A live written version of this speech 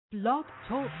Blog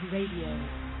Talk Radio.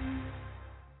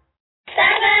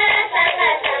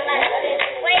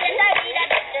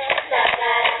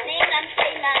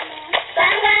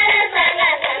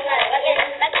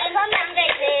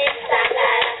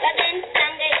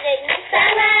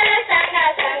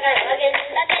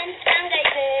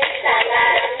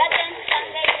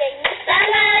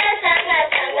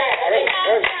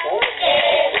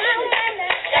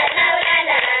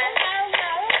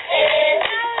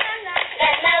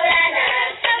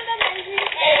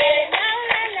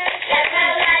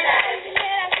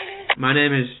 My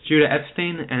name is Judah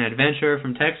Epstein, an adventurer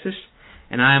from Texas,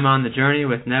 and I am on the journey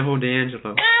with Neville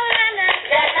D'Angelo.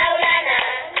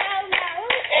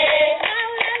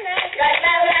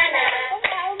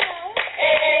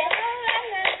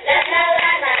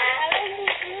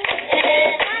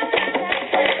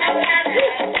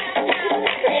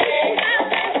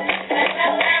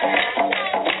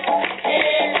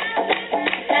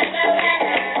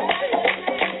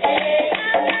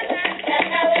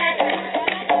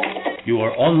 You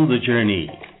are on the journey.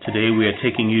 Today we are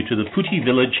taking you to the Putti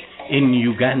village in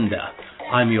Uganda.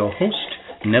 I'm your host,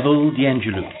 Neville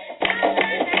D'Angelo.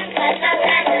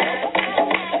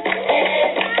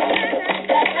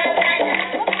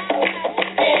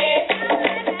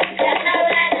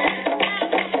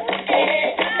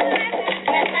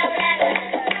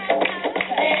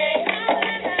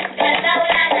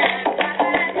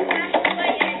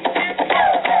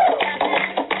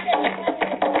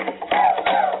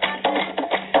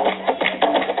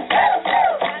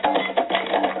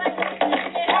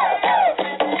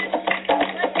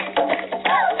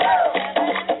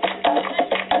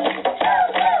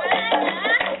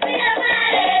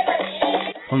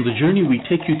 On the journey, we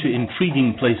take you to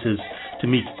intriguing places to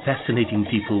meet fascinating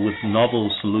people with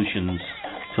novel solutions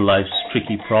to life's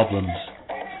tricky problems.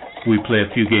 We play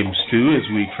a few games too as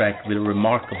we track the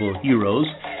remarkable heroes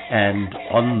and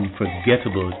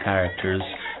unforgettable characters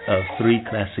of three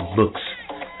classic books: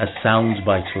 A Sound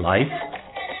Byte Life,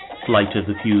 Flight of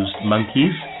the Fused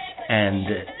Monkeys, and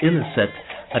ILICET,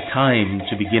 A Time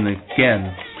to Begin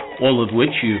Again, all of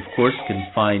which you, of course, can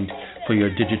find for your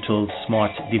digital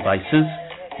smart devices,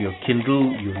 your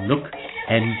Kindle, your Nook,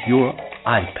 and your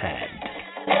iPad.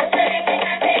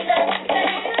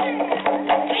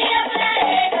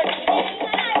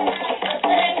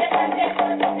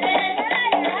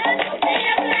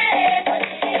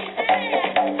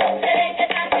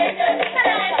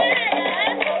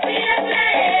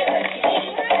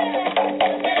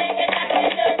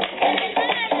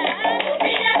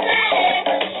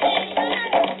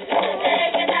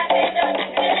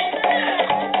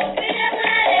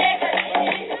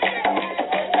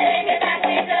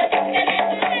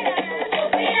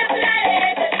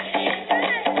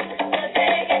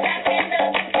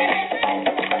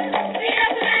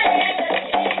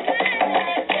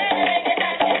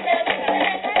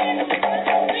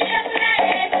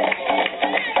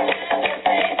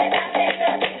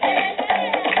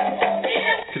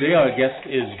 Today our guest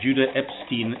is Judah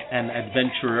Epstein, an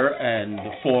adventurer and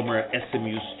former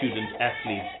SMU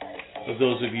student-athlete. For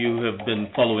those of you who have been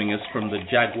following us from the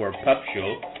Jaguar Pup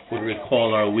Show would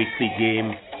recall our weekly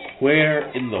game, Where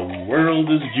in the World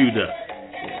is Judah?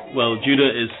 Well, Judah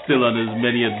is still on his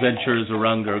many adventures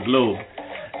around our globe.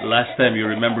 Last time, you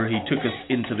remember, he took us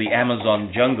into the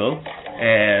Amazon jungle,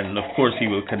 and of course he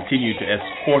will continue to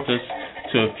escort us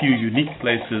to a few unique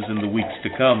places in the weeks to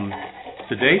come.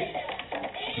 Today,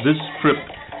 this trip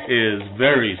is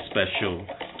very special.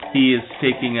 He is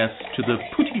taking us to the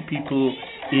Putti people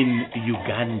in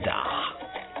Uganda.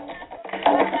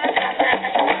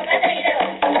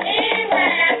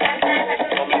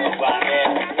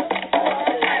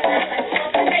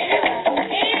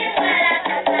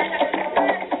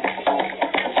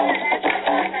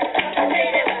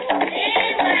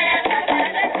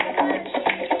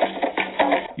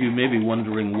 You may be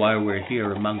wondering why we're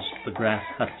here amongst the grass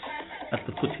huts at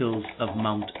the foothills of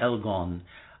Mount Elgon,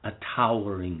 a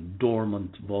towering,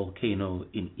 dormant volcano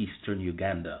in eastern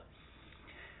Uganda.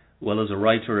 Well, as a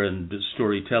writer and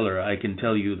storyteller, I can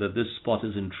tell you that this spot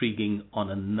is intriguing on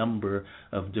a number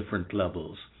of different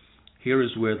levels. Here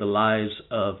is where the lives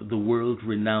of the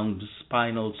world-renowned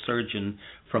spinal surgeon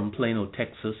from Plano,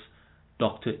 Texas,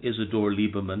 Dr. Isidore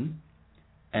Lieberman,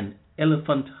 an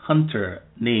elephant hunter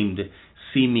named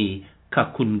Simi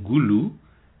Kakungulu,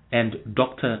 and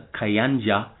Dr.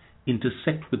 Kayanja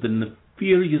intersect with the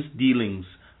nefarious dealings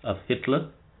of Hitler,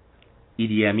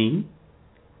 Idi Amin,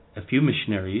 a few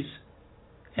missionaries,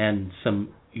 and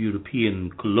some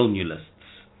European colonialists.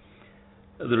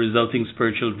 The resulting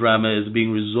spiritual drama is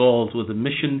being resolved with a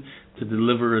mission to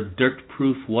deliver a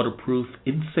dirt-proof, waterproof,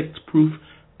 insect-proof,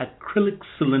 acrylic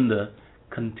cylinder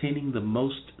containing the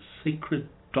most sacred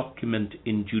document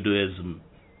in Judaism,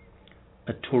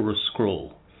 a Torah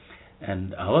scroll.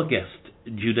 And our guest,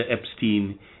 Judah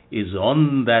Epstein, is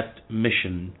on that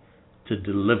mission to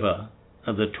deliver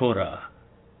the Torah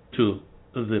to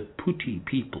the Putti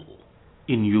people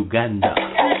in Uganda.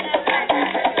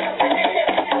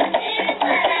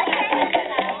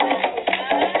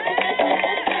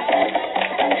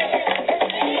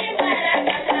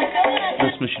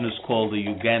 This mission is called the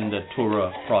Uganda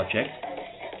Torah Project.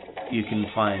 You can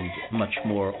find much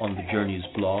more on the Journey's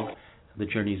blog. The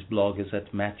Journey's blog is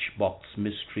at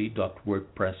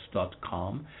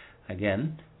matchboxmystery.wordpress.com.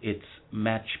 Again, it's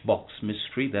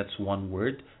matchboxmystery, that's one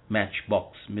word,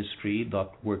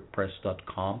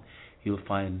 matchboxmystery.wordpress.com. You'll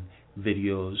find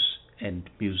videos and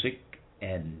music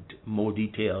and more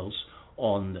details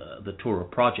on the Torah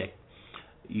Project.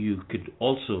 You could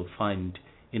also find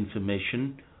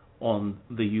information on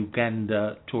the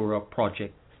Uganda Torah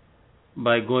Project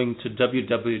by going to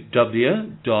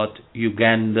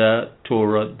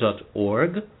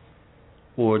www.ugandatorah.org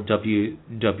or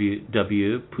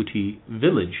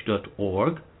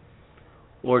www.puttivillage.org,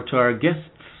 or to our guest's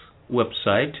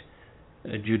website,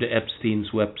 Judah Epstein's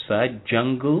website,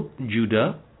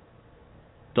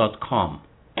 junglejudah.com.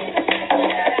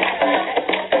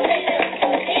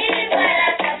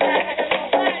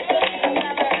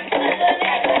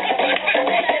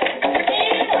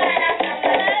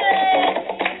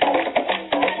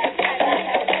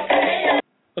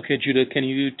 Okay, Judah, can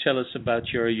you tell us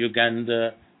about your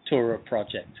Uganda Torah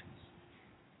Project?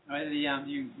 All right, the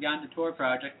Uganda Torah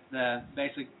Project, the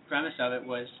basic premise of it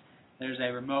was there's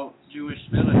a remote Jewish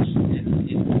village in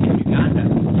Uganda,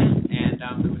 and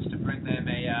it was to bring them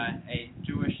a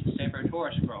Jewish Sefer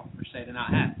Torah scroll, which they did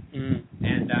not have. Mm.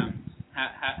 And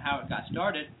how it got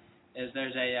started is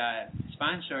there's a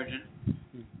spine surgeon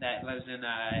that lives in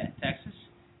Texas,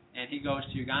 and he goes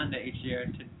to Uganda each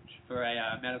year for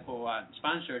a medical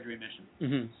spine surgery mission.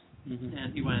 Mm-hmm. Mm-hmm.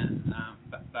 And he went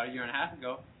about a year and a half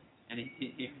ago, and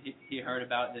he heard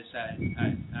about this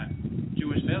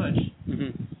Jewish village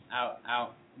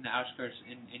out in the outskirts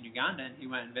in Uganda, and he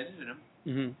went and visited them.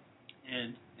 Mm-hmm.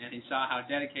 And he saw how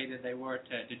dedicated they were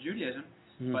to Judaism,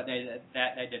 but they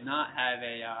did not have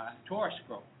a Torah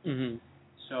scroll. Mm-hmm.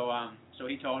 So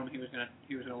he told him he was gonna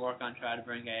work on trying to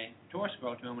bring a Torah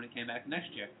scroll to him when he came back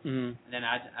next year. Mm-hmm. And then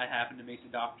I happened to meet the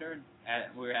doctor, and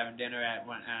we were having dinner at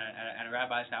a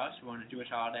rabbi's house for one of the Jewish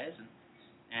holidays, and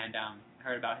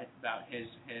heard about his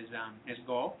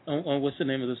goal. What's the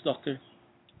name of this doctor?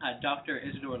 Dr.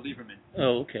 Isidore Lieberman.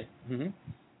 Oh, okay. Mm-hmm.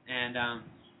 And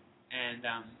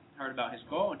heard about his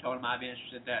goal and told him I'd be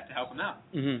interested to help him out.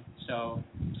 Mm-hmm. So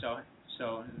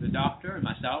the doctor and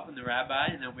myself and the rabbi,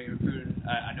 and then we recruited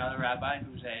another rabbi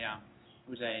who's a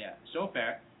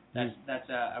sofer. That's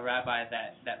a rabbi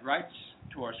that writes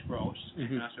Torah scrolls and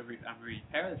can also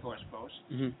repair the Torah scrolls.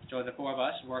 Mm-hmm. So the four of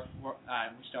us we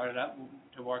started up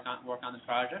to work on the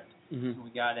project. Mm-hmm.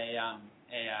 We got a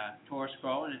Torah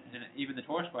scroll, and even the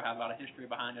Torah scroll had a lot of history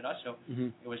behind it also. Mm-hmm.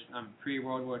 It was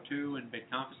pre-World War II and been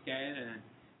confiscated and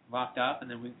locked up, and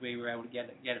then we were able to get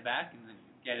it back and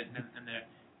get it, and the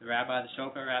rabbi, the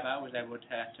sofer rabbi, was able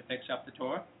to fix up the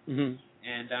Torah. Mm-hmm.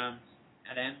 And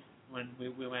then when we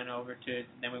went over to,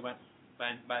 then we went,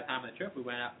 by the time of the trip, we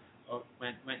went to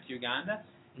Uganda,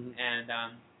 mm-hmm. and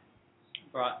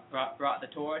brought the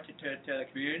Torah to the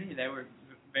community. They were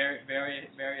very, very,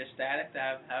 very ecstatic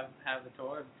to have the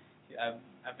Torah. We had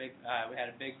a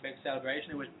big celebration.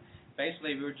 It was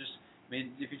basically, we were just,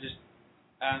 if you just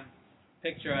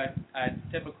picture a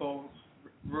typical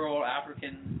rural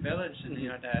African village, and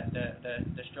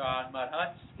the straw and mud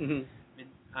huts. Mm-hmm.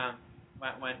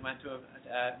 Went to a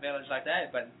village like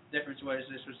that, but the difference was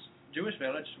this was Jewish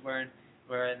village where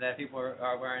the people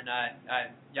are wearing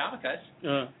yarmulkes,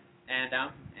 and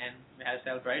we had a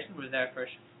celebration. We were there for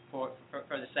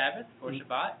the Sabbath, for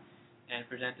Shabbat, and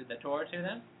presented the Torah to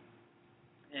them,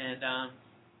 and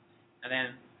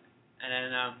then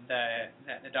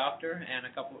the doctor and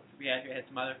we had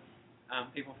some other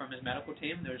people from his medical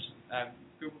team. There's a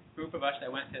group of us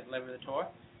that went to deliver the Torah.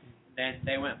 Then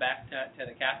they went back to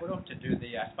the capital to do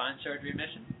the spine surgery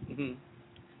mission. Mm-hmm.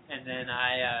 And then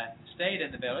I stayed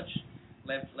in the village,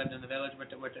 lived in the village,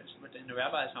 went in the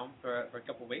rabbi's home for a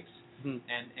couple of weeks, mm-hmm.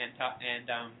 and taught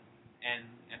them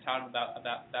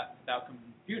about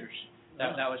computers.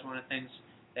 That was one of the things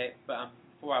that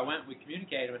before I went, we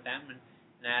communicated with them and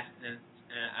asked, and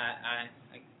I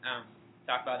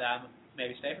talked about that.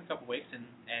 Maybe stay for a couple of weeks and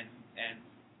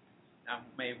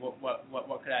maybe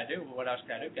what could I do? What else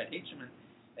could I do? Could I teach them?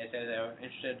 They said they were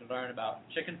interested to learn about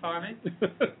chicken farming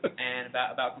and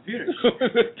about computers.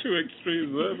 Two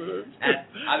extremes, huh? And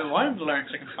I've been wanting to learn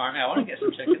chicken farming. I want to get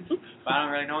some chickens, but I don't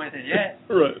really know anything yet.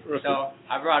 Right. So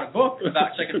I brought a book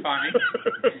about chicken farming,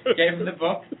 gave them the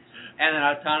book, and then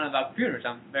I was telling them about computers.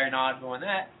 I'm very knowledgeable in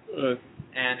that. Right.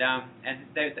 And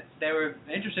they were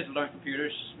interested to learn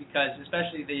computers because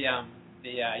especially the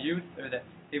youth or the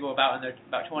people about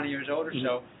 20 years old or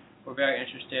so were very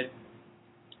interested.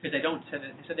 Because they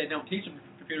said they don't teach them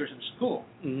computers in school,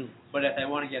 but if they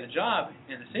want to get a job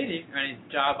in the city or any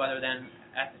job other than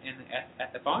at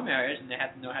the farm areas, and they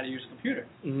have to know how to use a computer.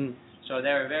 So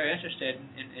they were very interested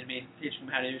in me teaching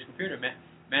them how to use a computer.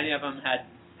 Many of them had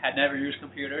never used a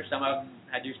computer. Some of them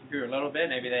had used a computer a little bit.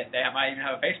 Maybe they might even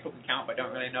have a Facebook account, but don't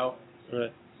really know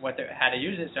how to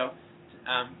use it. So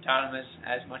taught them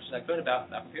as much as I could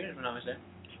about computers when I was there.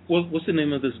 What's the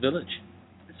name of this village?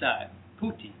 It's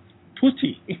Putti.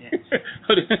 Putti. Yes.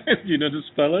 Do you know the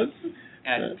spell it?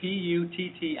 Putti.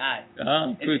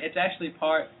 Good. It's actually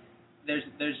part. There's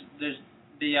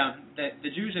the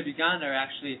Jews of Uganda are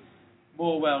actually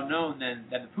more well known than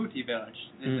the Putti village.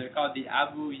 They're called the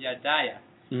Abu Yadaya,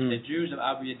 the Jews of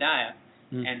Abu Yadaya,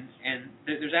 and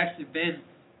there's actually been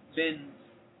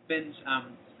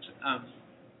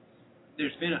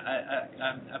there's been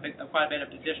quite a bit of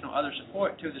additional other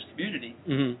support to this community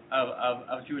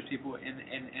of Jewish people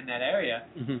in that area,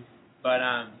 but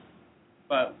I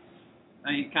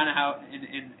mean, kind of how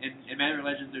in many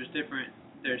religions there's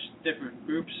different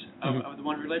groups of the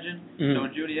one religion. So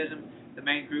in Judaism, the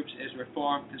main groups is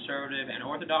Reform, Conservative, and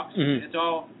Orthodox. It's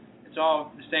all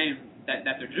the same that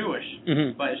they're Jewish,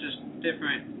 but it's just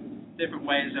different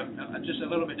ways of just a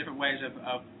little bit different ways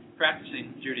of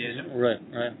practicing Judaism.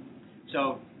 Right.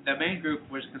 So the main group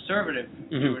was conservative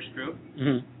Jewish group,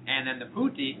 and then the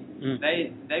Putti,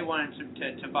 they wanted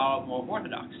to follow more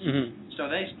Orthodox. So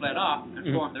they split off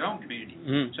and formed their own community.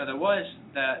 So there was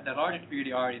the larger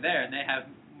community already there, and they have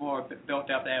more built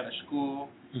up. They have a school,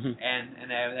 and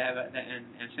they have a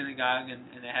synagogue,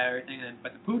 and they have everything.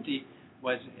 But the Putti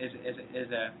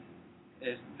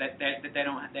is that they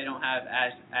don't have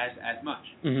as much.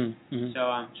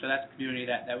 So that's the community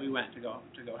that we went to go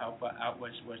help out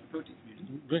was the Putti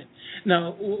community. Great.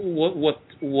 Now,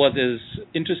 what is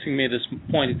interesting me at this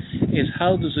point is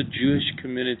how does a Jewish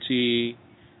community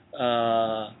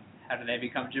how do they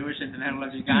become Jewish in the middle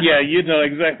of Uganda? Yeah, you know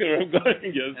exactly where I'm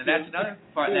going. Yes. And that's another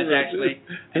part that's actually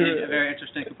a very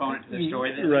interesting component to the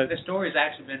story. The story's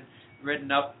actually been written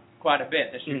up quite a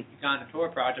bit, this Uganda Torah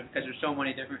Project, because there's so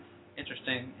many different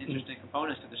interesting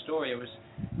components to the story. It was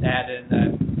that in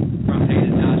the front page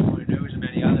of the Dallas Morning News and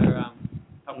many other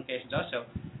publications also.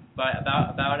 But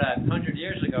about 100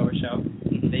 years ago or so,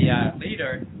 the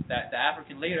leader, the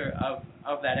African leader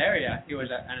of that area, he was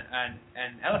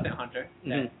an elephant hunter.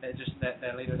 The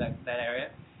leader of that area.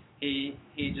 He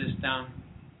just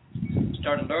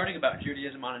started learning about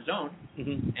Judaism on his own,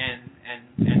 and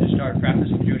just started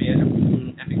practicing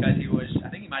Judaism. And because he was, I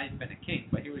think he might have even been a king,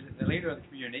 but he was the leader of the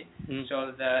community.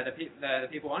 So the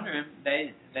people under him,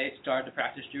 they started to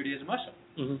practice Judaism also.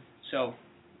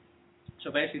 So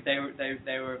basically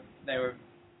they were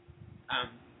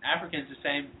Africans, the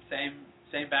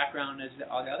same background as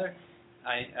all the other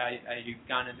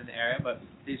Ugandans in the area, but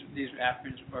these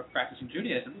Africans were practicing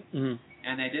Judaism,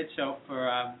 and they did so for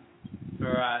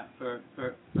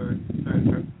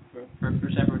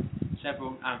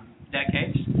several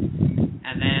decades,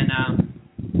 and then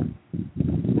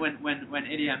when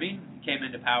Idi Amin came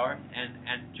into power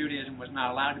and Judaism was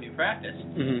not allowed to be practiced,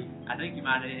 I think you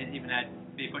might have even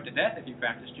be put to death if you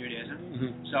practiced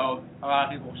Judaism. So a lot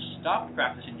of people stopped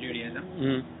practicing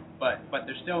Judaism, but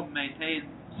there still maintained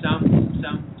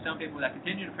some people that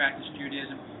continue to practice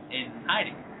Judaism in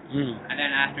hiding. And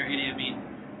then after Idi Amin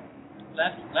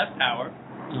left power,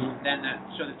 then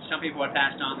so that some people had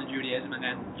passed on to Judaism, and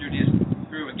then Judaism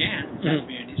grew again in that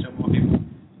community. So more people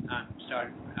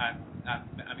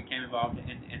became involved in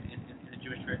the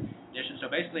Jewish tradition. So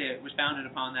basically, it was founded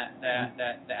upon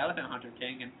the elephant hunter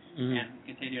king, and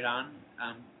continued on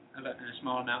in a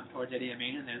small amount towards Idi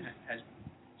Amin, and then has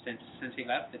since he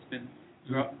left, it's been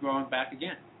growing back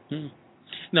again.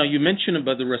 Now, you mentioned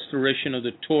about the restoration of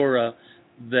the Torah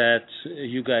that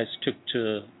you guys took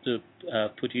to the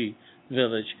Putti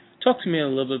village. Talk to me a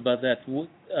little bit about that.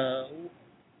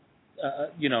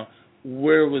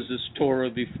 Where was this Torah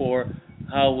before?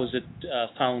 How was it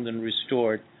found and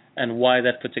restored? And why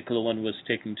that particular one was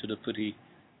taken to the Putti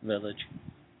village?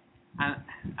 I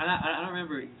don't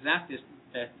remember exactly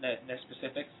the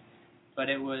specifics, but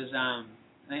it was I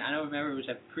remember it was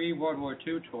a pre-World War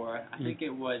II Torah. I think it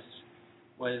was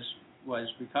was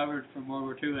recovered from World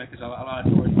War II because a lot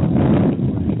of tours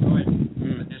were destroyed,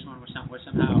 but this one was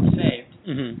somehow saved,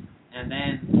 and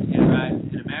then it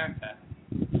arrived in America,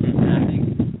 and I think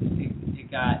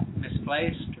it got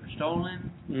misplaced or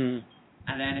stolen,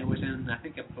 and then it was in, I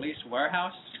think, a police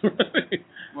warehouse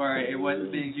where it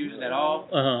wasn't being used at all,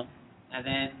 and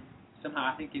then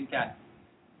somehow I think it got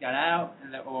out,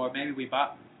 or maybe we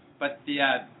bought, but the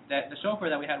chauffeur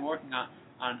that we had working on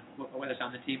with us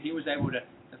on the team, he was able to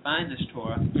find this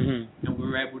Torah, and we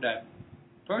were able to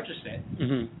purchase it,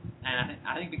 and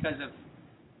I think because of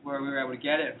where we were able to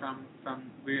get it from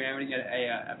we were able to get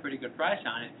a pretty good price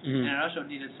on it, and it also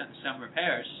needed some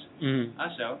repairs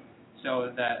also.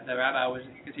 So the rabbi was,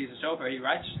 because he's a chauffeur, he's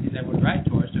able to write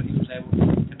Torah, so he was able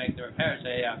to make the repairs.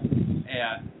 A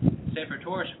Sefer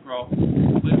Torah scroll,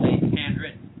 completely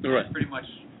handwritten. Right. It's pretty much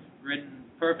written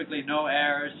perfectly, no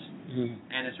errors,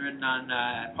 and it's written on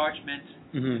parchment.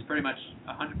 It's pretty much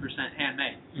 100%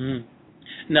 handmade.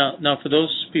 Now, for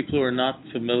those people who are not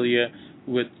familiar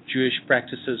with Jewish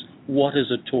practices, what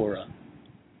is a Torah?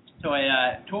 So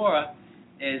a Torah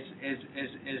is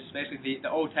basically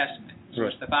the Old Testament. So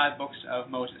it's the 5 books of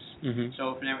Moses.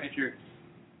 So if you're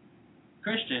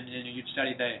Christian, you'd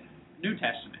study the New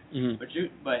Testament, but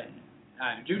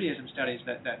Judaism studies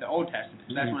the Old Testament.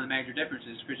 So that's one of the major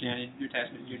differences: Christianity, New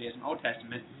Testament, Judaism, Old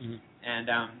Testament. And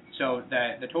so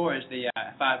the Torah is the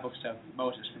 5 books of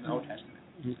Moses from the Old Testament.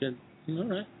 Good. All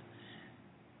right.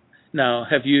 Now,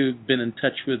 have you been in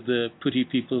touch with the Putti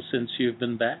people since you've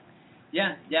been back?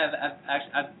 Yeah.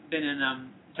 I've been in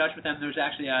touch with them. There's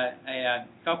actually a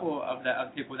couple of the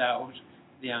people that I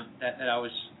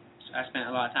spent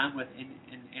a lot of time with in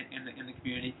the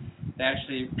community. They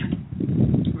actually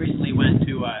recently went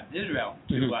to Israel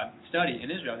to study in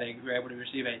Israel. They were able to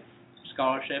receive a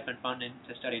scholarship and funding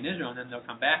to study in Israel, and then they'll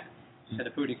come back to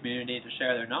the Putti community to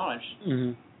share their knowledge.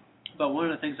 But one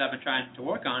of the things I've been trying to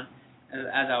work on,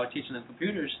 as I was teaching them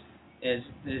computers, is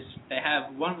they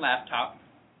have one laptop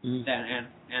and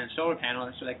a solar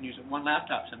panel, so they can use one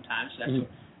laptop sometimes. So that's what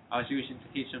I was using to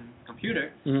teach them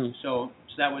computer. So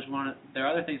that was one of their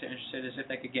other things they're interested in, is if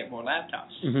they could get more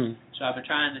laptops. So I've been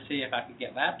trying to see if I could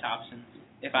get laptops, and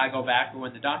if I go back or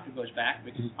when the doctor goes back,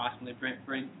 we can possibly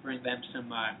bring them some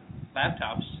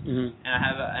laptops. And I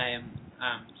have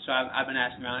so I've been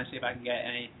asking around to see if I can get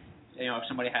any. If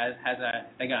somebody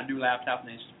they got a new laptop and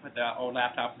they just put the old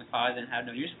laptop in the closet and have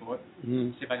no use for it,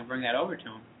 see if I can bring that over to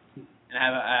them. And I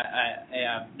have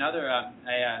another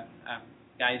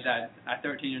guy, he's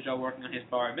 13 years old, working on his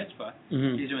bar mitzvah.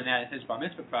 He's doing that as his bar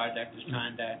mitzvah project, is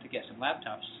trying to get some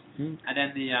laptops. And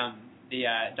then the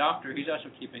doctor, he's also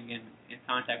keeping in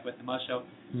contact with them. Also,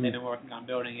 they've been working on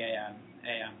building a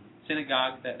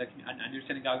synagogue, a new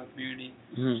synagogue in the community.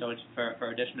 So it's for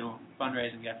additional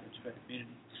fundraising efforts for the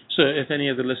community. So if any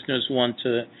of the listeners want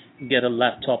to get a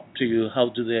laptop to you,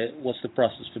 what's the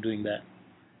process for doing that?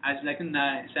 They can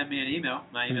send me an email.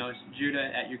 My email is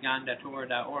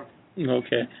judah@ugandatorah.org.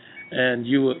 Okay. And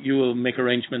you will make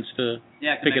arrangements to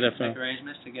pick it up. Make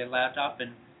arrangements to get a laptop,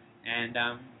 and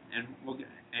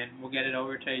we'll get it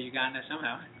over to Uganda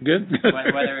somehow. Good.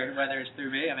 whether it's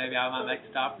through me, or maybe I might make a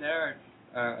stop there,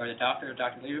 or the doctor,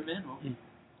 Dr. Lieberman.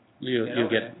 You'll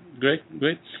get it. Great.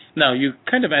 Now, you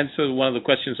kind of answered one of the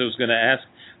questions I was going to ask.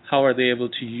 How are they able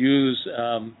to use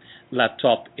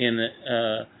laptop in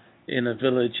a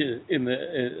village,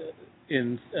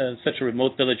 in such a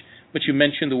remote village? But you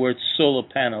mentioned the word solar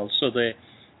panels, so they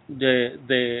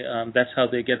that's how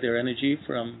they get their energy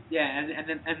from. Yeah, and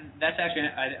that's actually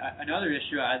another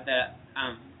issue that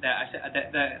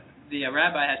the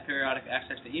rabbi has periodic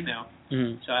access to email.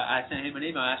 So I sent him an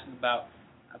email asking about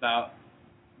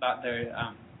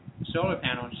their solar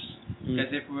panels,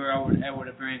 because if we were able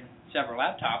to bring several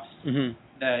laptops,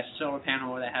 the solar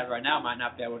panel they have right now might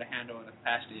not be able to handle the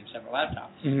capacity of several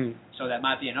laptops. So that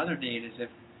might be another need, is if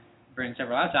bring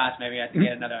several laptops, maybe I have to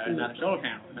get another solar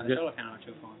panel or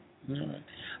two for them. All right.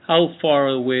 How far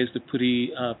away is the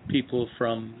Putti people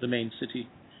from the main city,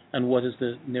 and what is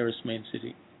the nearest main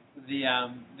city? The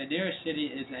nearest city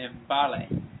is in Bale.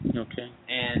 Okay.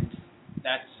 And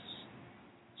that's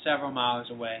several miles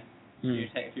away.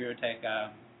 If you were to take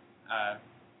a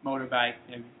motorbike,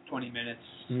 maybe 20 minutes,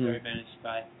 30 minutes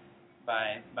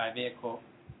by vehicle,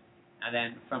 and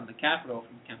then from the capital,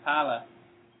 from Kampala,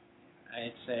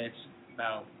 it's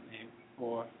about maybe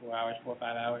 4 or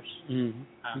 5 hours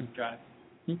drive.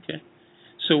 Okay.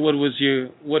 So what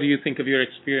do you think of your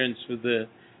experience with the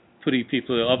Putti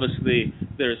people? Obviously,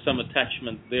 there is some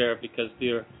attachment there because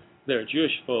they're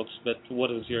Jewish folks, but what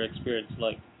was your experience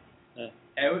like?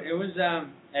 It was a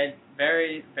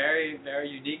very, very, very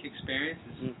unique experience.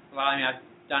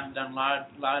 done a lot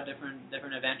of different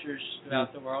adventures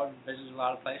throughout the world, visited a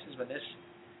lot of places, but this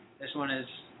one is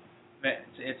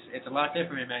it's a lot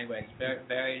different in many ways. Very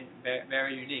very very,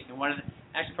 very unique, and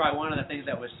probably one of the things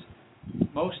that was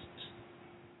most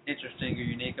interesting or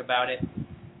unique about it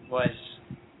was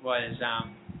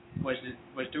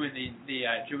doing the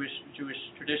Jewish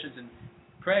traditions and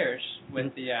prayers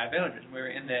with the villagers. We were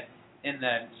in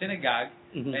the synagogue,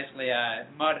 basically a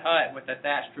mud hut with a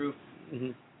thatched roof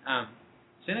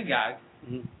synagogue,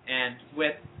 and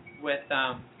with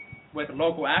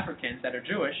local Africans that are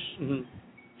Jewish,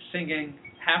 singing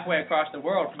halfway across the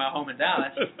world from our home in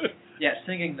Dallas, yet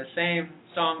singing the same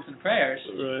songs and prayers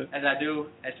as I do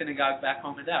at synagogue back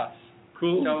home in Dallas.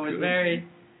 Cool. So it was very,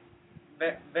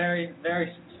 very,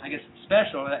 very, I guess,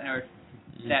 special that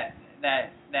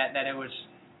it was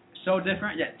so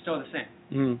different yet still the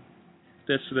same.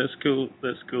 That's cool.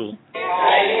 That's cool.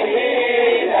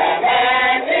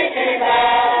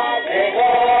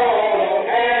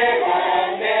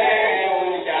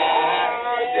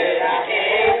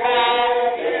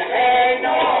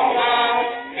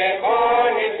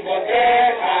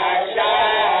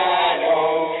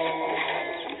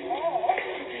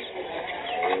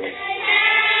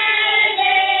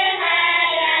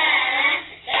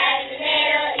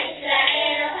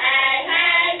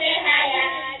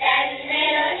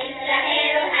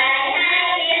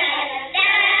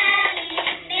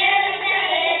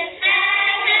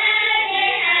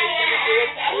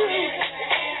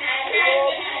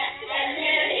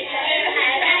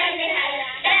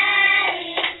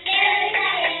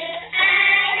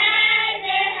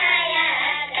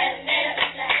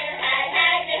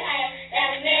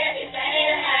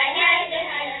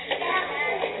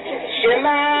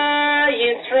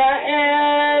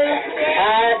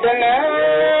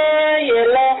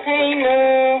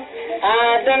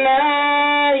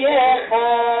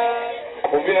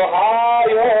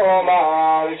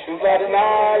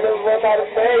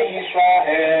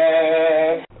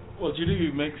 Well, Judy,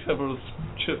 you make several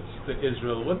trips to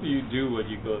Israel. What do you do when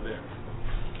you go there?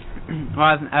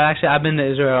 Well, I've been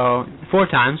to Israel 4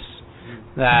 times.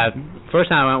 The first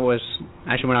time I went was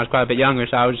actually when I was quite a bit younger,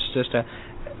 so I was just a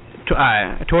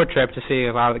tour trip to see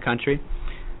a lot of the country.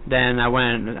 Then I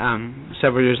went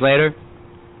several years later,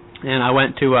 and I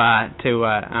went to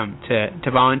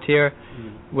volunteer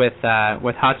with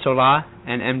Hatzolah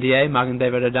and MDA, Magen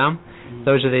David Adam.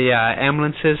 Those are the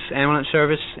ambulance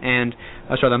service, and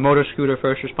also the motor scooter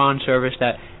first response service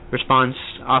that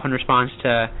often responds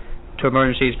to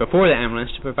emergencies before the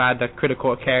ambulance to provide the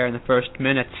critical care in the first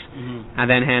minutes, and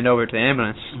then hand over to the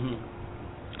ambulance.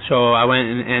 So I went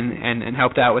and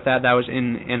helped out with that. That was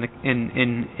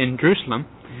in Jerusalem.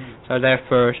 So I was there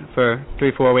for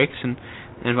 3-4 weeks and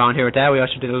volunteered with that. We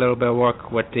also did a little bit of work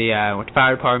with the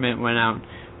fire department. Went out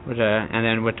and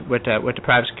then with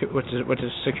the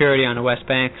security on the West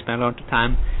Bank. Spent a lot of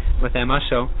time with them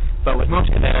also. But was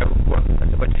mostly there working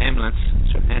with the ambulance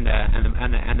and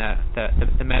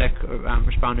the medic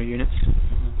responder units.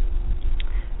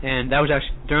 And that was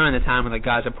actually during the time of the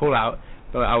Gaza pullout.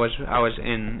 But I was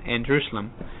in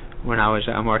Jerusalem when I was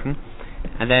working,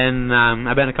 and then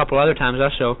I've been a couple other times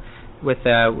also with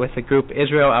the group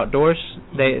Israel Outdoors.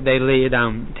 They lead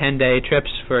 10-day trips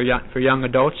for young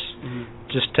adults,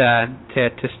 just to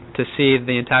see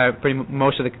the entire pretty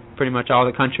much all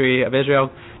the country of Israel,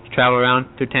 to travel around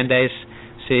through 10 days.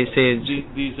 These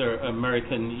are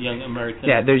young American.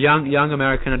 Yeah, they're young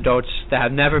American adults that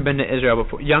have never been to Israel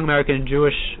before. Young American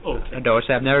Jewish adults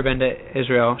that have never been to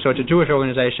Israel. So it's a Jewish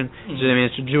organization. So, I mean,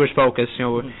 it's a Jewish focus.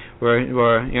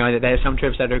 Where they have some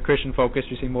trips that are Christian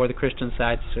focused. You see more of the Christian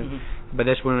sides. So, but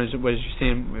this one was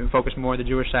seeing focused more on the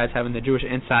Jewish sides, having the Jewish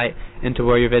insight into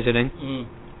where you're visiting,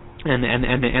 and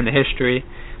the history.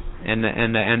 And the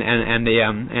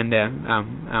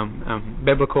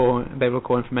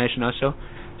biblical information also.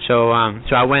 So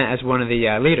I went as one of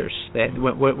the leaders.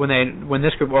 When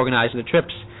this group organized the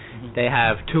trips, they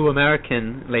have 2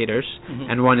 American leaders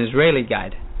and 1 Israeli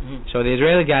guide. So the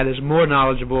Israeli guide is more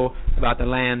knowledgeable about the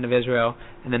land of Israel,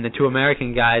 and then the 2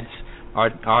 American guides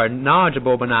are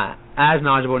knowledgeable, but not as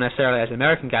knowledgeable necessarily as the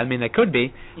American guide. I mean, they could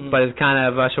be, but it's kind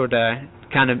of sort of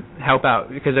help out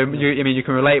because you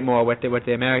can relate more with the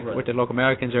local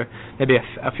Americans, or maybe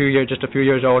a few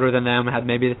years older than them, had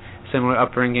maybe similar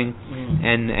upbringing,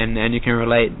 and you can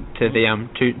relate to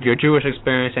to your Jewish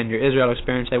experience and your Israel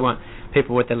experience. They want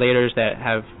people with the leaders that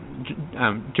have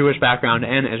Jewish background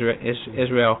and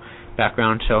Israel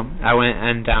background. So I went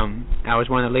and I was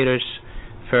one of the leaders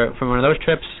for one of those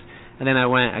trips, and then I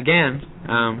went again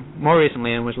more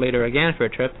recently and was leader again for a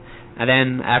trip. And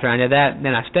then after I did that,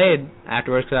 then I stayed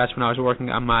afterwards because that's when I was working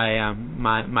on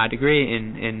my degree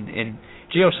in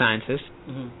geosciences,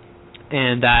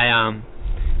 and I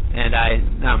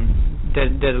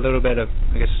did a little bit of,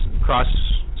 I guess, cross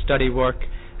study work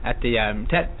at the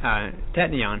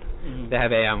Technion. They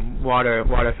have a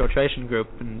water filtration group,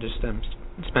 and just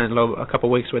spent a couple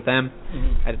weeks with them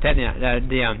at the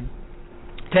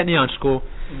Technion school.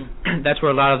 That's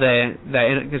where a lot of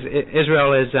because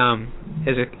Israel is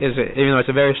even though it's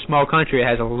a very small country, it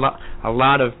has a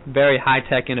lot of very high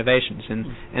tech innovations in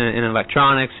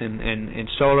electronics and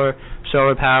solar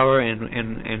power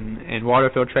and water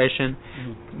filtration,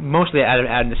 mostly out of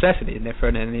necessity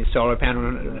for the solar panel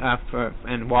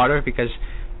and water, because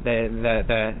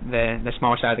the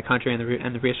small side of the country and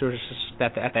the resources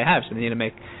that they have, so they need to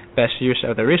make best use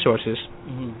of the resources.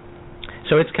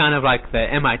 So it's kind of like the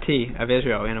MIT of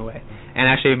Israel in a way. And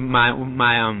actually, my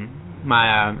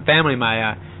family,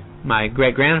 my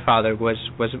great grandfather was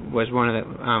one of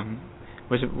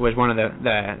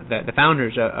the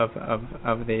founders of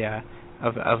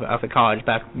the college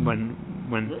back when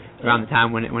around the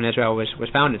time when Israel was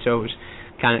founded. So it was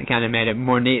kind of made it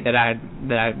more neat that I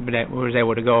was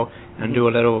able to go and do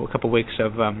a couple weeks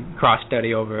of cross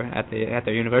study over at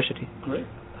their university. Great.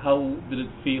 How did it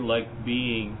feel like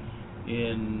being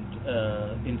in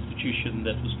institution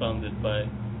that was founded by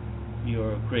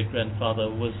your great-grandfather?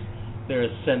 Was there a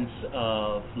sense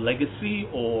of legacy,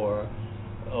 or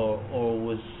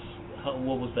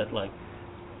what was that like?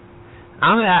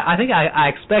 I think I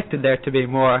expected there to be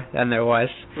more than there was,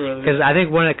 because I think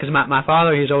because my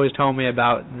father, he's always told me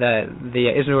about the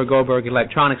Isner Goldberg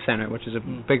Electronics Center, which is a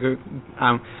bigger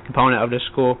component of the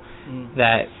school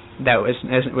that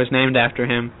was named after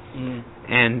him.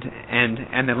 And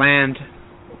the land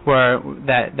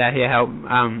that he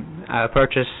helped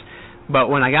purchase. But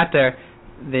when I got there,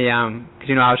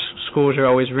 because our schools are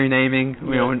always renaming.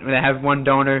 They have one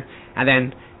donor, and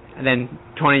then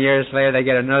 20 years later they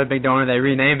get another big donor. They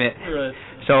rename it. Right.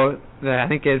 So I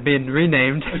think it's been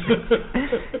renamed.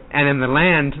 And then the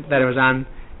land that it was on,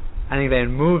 I think they had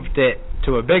moved it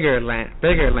to a bigger land.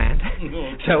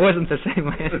 So it wasn't the same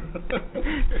land.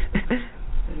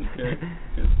 Okay.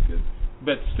 Good.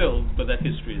 But that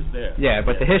history is there. Yeah,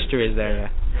 but the history is there. Yeah.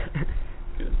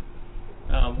 Good.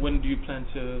 When do you plan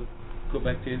to go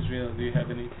back to Israel? Do you have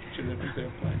any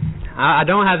trip planned? I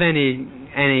don't have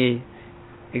any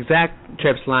exact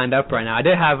trips lined up right now. I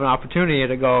did have an opportunity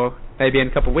to go maybe in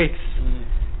a couple weeks,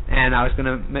 and I was going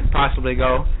to possibly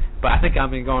go, but I think I'm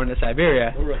going to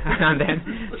Siberia, and then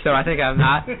so I think I'm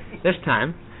not this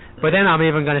time. But then I'm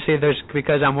even going to see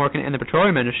because I'm working in the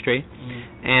petroleum industry,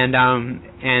 and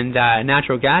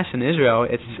natural gas in Israel.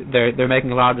 They're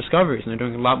making a lot of discoveries, and they're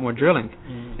doing a lot more drilling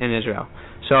in Israel.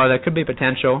 So there could be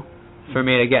potential for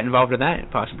me to get involved in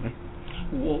that possibly.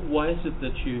 Why is it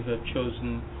that you have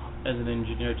chosen as an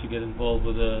engineer to get involved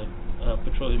with the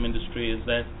petroleum industry? Is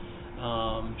that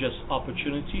just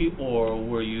opportunity, or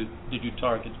did you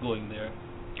target going there?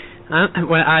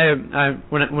 When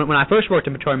I first worked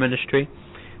in the petroleum industry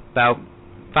about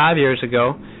 5 years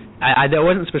ago, I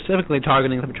wasn't specifically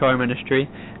targeting the petroleum industry.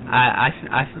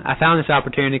 I found this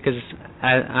opportunity because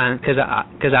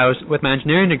I was with my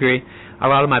engineering degree. A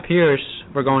lot of my peers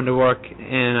were going to work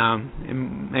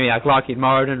in maybe like Lockheed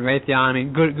Martin, Raytheon. I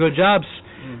mean, good jobs,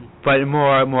 but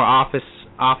more office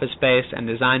based and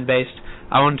design based.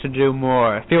 I wanted to do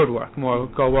more field work,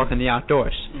 go work in the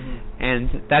outdoors, and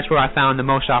that's where I found the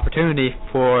most opportunity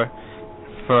for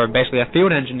basically a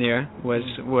field engineer was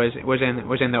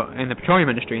in the petroleum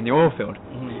industry, in the oil field.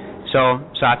 So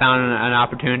I found an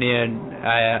opportunity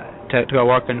to go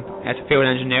work as a field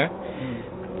engineer,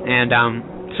 and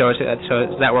so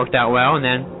that worked out well. And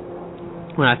then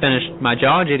when I finished my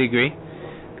geology degree,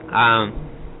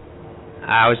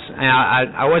 I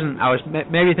was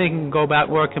maybe thinking go back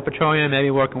work in petroleum,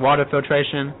 maybe work in water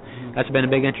filtration. That's been a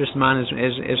big interest of mine, is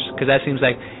because that seems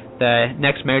like the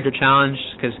next major challenge,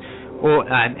 because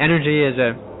energy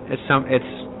it's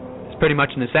pretty much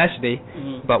a necessity,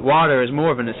 but water is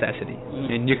more of a necessity,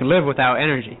 and you can live without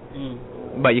energy,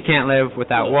 but you can't live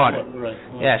without water. Right.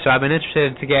 Yeah, so I've been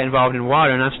interested to get involved in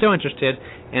water, and I'm still interested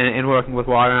in working with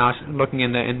water, and I was looking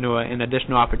into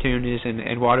additional opportunities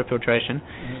in water filtration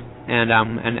and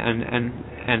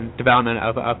development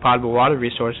of potable water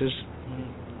resources.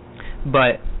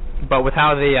 But with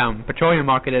how the petroleum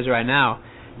market is right now,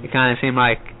 it kind of seemed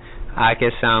like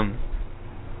it's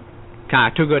kind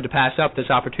of too good to pass up this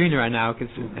opportunity right now, because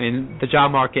the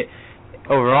job market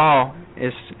overall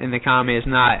in the economy is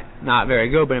not very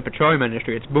good, but in the petroleum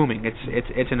industry it's booming.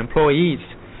 It's an employees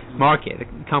market. The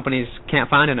companies can't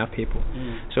find enough people.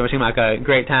 So it seemed like a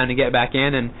great time to get back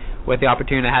in, and with the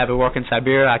opportunity to have a work in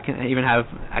Siberia, I can have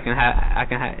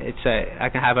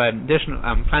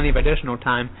plenty of additional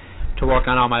time to work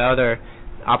on all my other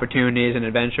opportunities and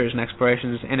adventures and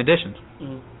explorations in addition.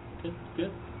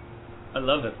 Good. I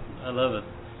love it.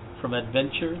 From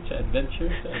adventure to adventure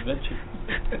to adventure.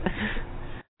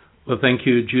 Well, thank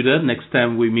you, Judah. Next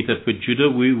time we meet up with Judah,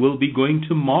 we will be going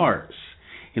to Mars.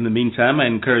 In the meantime, I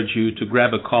encourage you to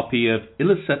grab a copy of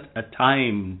ILICET, A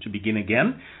Time to Begin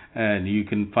Again, and you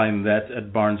can find that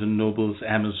at Barnes & Noble's,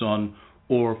 Amazon,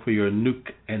 or for your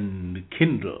Nook and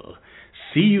Kindle.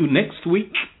 See you next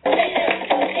week.